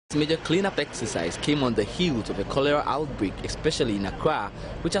This major cleanup exercise came on the heels of a cholera outbreak, especially in Accra,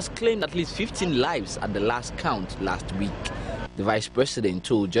 which has claimed at least 15 lives at the last count last week. The vice president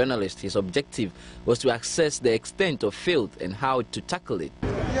told journalists his objective was to assess the extent of filth and how to tackle it.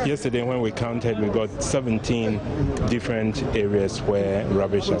 Yesterday when we counted, we got 17 different areas where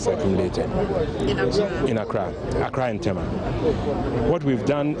rubbish has accumulated in Accra and Tema. What we've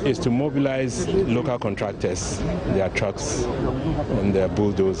done is to mobilize local contractors, their trucks and their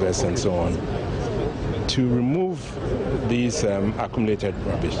bulldozers and so on, to remove these accumulated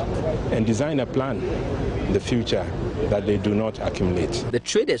rubbish and design a plan in the future that they do not accumulate. The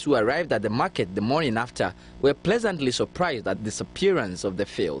traders who arrived at the market the morning after were pleasantly surprised at the disappearance of the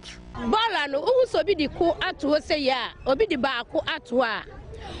filth.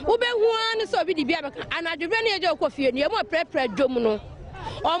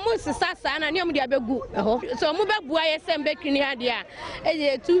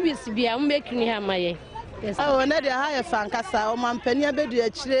 Oh, na dia ha fankasa o mampania bedu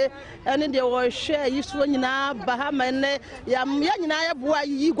akire ene de wo hwe yisuro nyina bahama ne ya nyina ya boa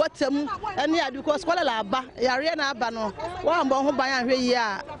yi gwatam ene ya because kwala la aba yare na aba no wa mbo ho ban ahwe yi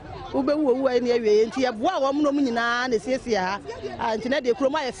a ubewu ene awie nti ya boa wo mno nyina na siesie ha nti na de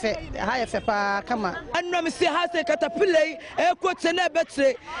kroma ye fe ha ye fe pa kama annom si ha se katapilei e kote na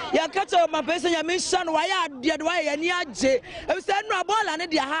betre ya kacha mampesa nya menhia no wa ya ade de wa ya ni age e se no abola ne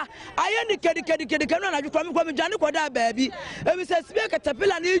dia ha aye ni kedi kanu na kwame jani koda baabi e bi se sibe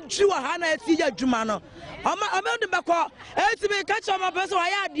katapila na eju wa ha na esi ya dwuma no ama de beko e ti be kacha mampesa wa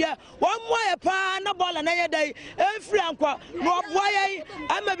ya ade wo mo ye pa na bola na ye dai e firi ankwa no boa ye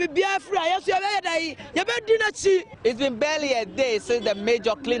ama bibia firi ayeso ye dai ye be di na chi. It's been barely a day since the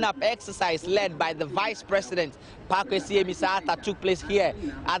major cleanup exercise led by the Vice President, Pakwesi Emisata, took place here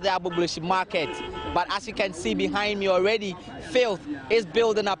at the Agbogbloshie market. But as you can see behind me already, filth is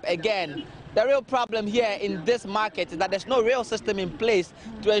building up again. The real problem here in this market is that there's no real system in place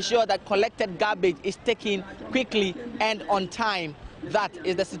to ensure that collected garbage is taken quickly and on time. That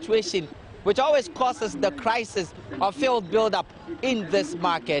is the situation which always causes the crisis of filth build-up in this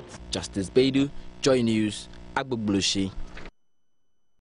market. Justice Baidu, Joy News, Agbogbloshie.